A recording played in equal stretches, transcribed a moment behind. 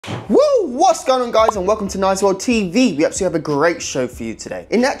What's going on, guys, and welcome to Nice World TV. We actually have a great show for you today.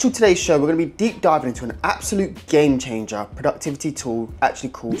 In today's show, we're going to be deep diving into an absolute game changer productivity tool actually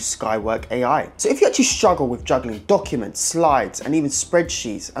called Skywork AI. So if you actually struggle with juggling documents, slides, and even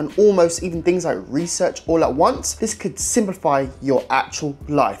spreadsheets, and almost even things like research all at once, this could simplify your actual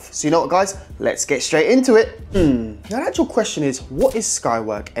life. So you know what, guys, let's get straight into it. Now the actual question is, what is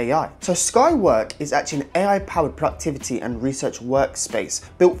Skywork AI? So Skywork is actually an AI-powered productivity and research workspace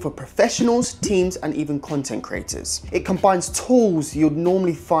built for professionals, teams, and even content creators. It combines tools you'd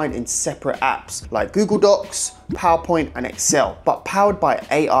normally find in separate apps like Google Docs, PowerPoint, and Excel, but powered by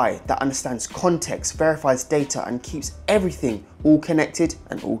AI that understands context, verifies data, and keeps everything all connected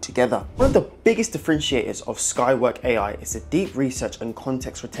and all together. One of the biggest differentiators of Skywork AI is the deep research and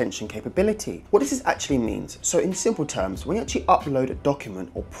context retention capability. What this actually means, so in simple terms, when you actually upload a document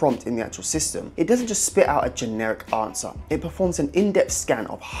or prompt in the actual system, it doesn't just spit out a generic answer. It performs an in-depth scan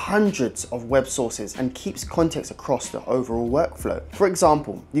of hundreds of web sources and keeps context across the overall workflow. For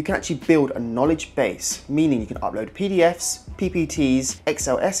example, you can actually build a knowledge base, meaning you can upload PDFs, PPTs,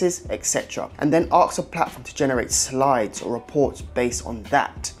 XLSs, etc. and then ask a platform to generate slides or reports based on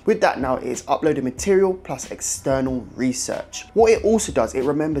that. With that now, it is uploaded material plus external research. What it also does, it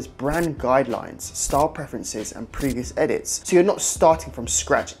remembers brand guidelines, style preferences, and previous edits. So you're not starting from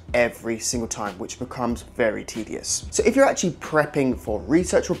scratch every single time, which becomes very tedious. So if you're actually prepping for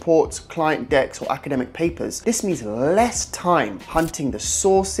research reports, client decks, or academic papers, this means less time hunting the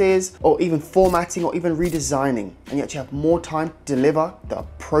sources or even formatting or even redesigning, and you actually have more time to deliver the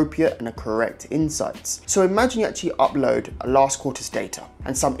appropriate and the correct insights. So imagine you actually upload a last quarter's data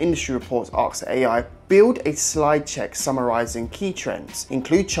and some industry reports ask the AI, build a slide check summarizing key trends,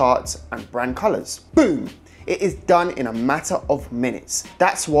 include charts and brand colors. Boom! It is done in a matter of minutes.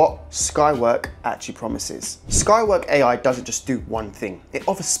 That's what Skywork actually promises. Skywork AI doesn't just do one thing. It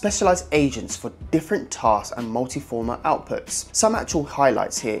offers specialized agents for different tasks and multi-format outputs. Some actual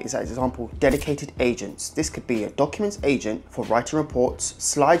highlights here is, for example, dedicated agents. This could be a documents agent for writing reports,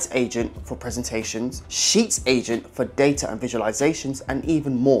 slides agent for presentations, sheets agent for data and visualizations, and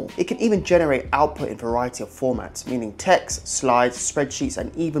even more. It can even generate output in a variety of formats, meaning text, slides, spreadsheets,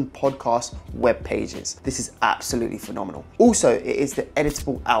 and even podcast web pages. This is absolutely phenomenal. Also, it is the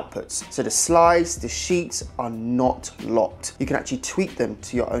editable outputs. So the slides, the sheets are not locked. You can actually tweak them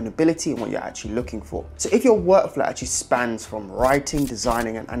to your own ability and what you're actually looking for. So if your workflow actually spans from writing,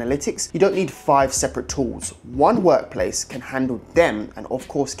 designing, and analytics, you don't need 5 separate tools. One workplace can handle them and of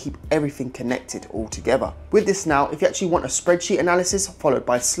course keep everything connected all together. With this now, if you actually want a spreadsheet analysis followed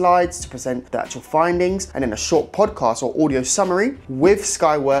by slides to present the actual findings and then a short podcast or audio summary, with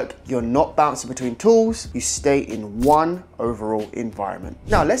Skywork, you're not bouncing between tools, you stay in one overall environment.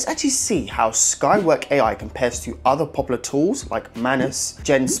 Now let's actually see how Skywork AI compares to other popular tools like Manus,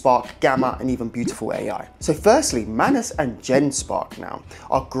 GenSpark, Gamma, and even Beautiful AI. So firstly, Manus and GenSpark now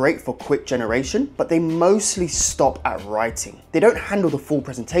are great for quick generation, but they mostly stop at writing. They don't handle the full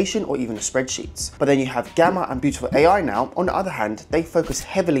presentation or even the spreadsheets. But then you have Gamma and Beautiful AI now, on the other hand, they focus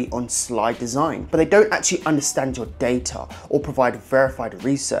heavily on slide design, but they don't actually understand your data or provide verified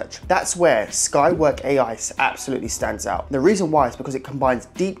research. That's where Skywork AI absolutely stands out. The reason why is because it combines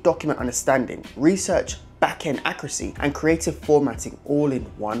deep document understanding, research, back-end accuracy, and creative formatting all in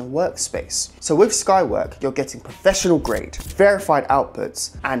one workspace. So with Skywork, you're getting professional grade, verified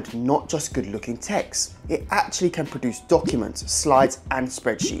outputs, and not just good looking text. It actually can produce documents, slides, and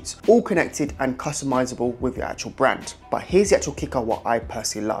spreadsheets, all connected and customizable with your actual brand. But here's the actual kicker, what I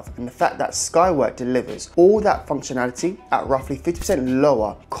personally love, and the fact that Skywork delivers all that functionality at roughly 50%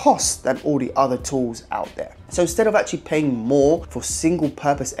 lower cost than all the other tools out there. So instead of actually paying more for single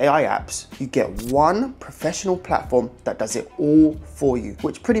purpose AI apps, you get one professional platform that does it all for you,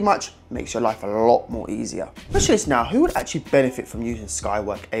 which pretty much makes your life a lot more easier. Question is now, who would actually benefit from using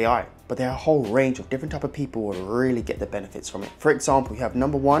Skywork AI? But there are a whole range of different type of people who will really get the benefits from it. For example, you have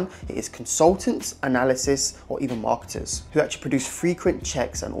number one, it is consultants, analysis, or even marketers who actually produce frequent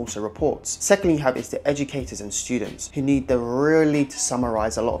checks and also reports. Secondly, you have is the educators and students who need the really to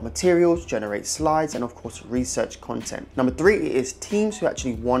summarize a lot of materials, generate slides, and of course research content. Number three, it is teams who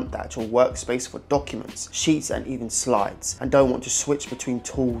actually want the actual workspace for documents, sheets, and even slides, and don't want to switch between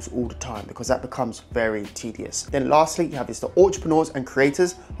tools all the time because that becomes very tedious. Then lastly, you have is the entrepreneurs and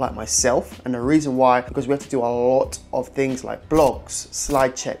creators like myself, and the reason why, because we have to do a lot of things like blogs,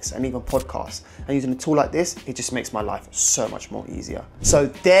 slide checks, and even podcasts, and using a tool like this, it just makes my life so much more easier. So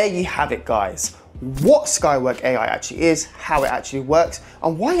there you have it, guys. what Skywork AI actually is, how it actually works,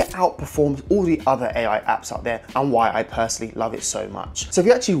 and why it outperforms all the other AI apps out there, and why I personally love it so much. So if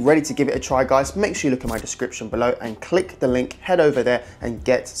you're actually ready to give it a try, guys, make sure you look in my description below and click the link, head over there and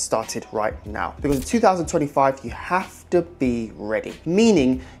get started right now. Because in 2025, you have to be ready.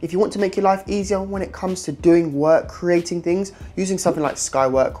 Meaning, if you want to make your life easier when it comes to doing work, creating things, using something like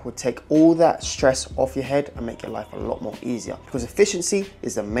Skywork will take all that stress off your head and make your life a lot more easier, because efficiency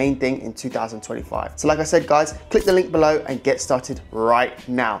is the main thing in 2025. So like I said, guys, click the link below and get started right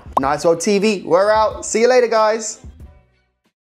now. Nice World TV, we're out. See you later, guys.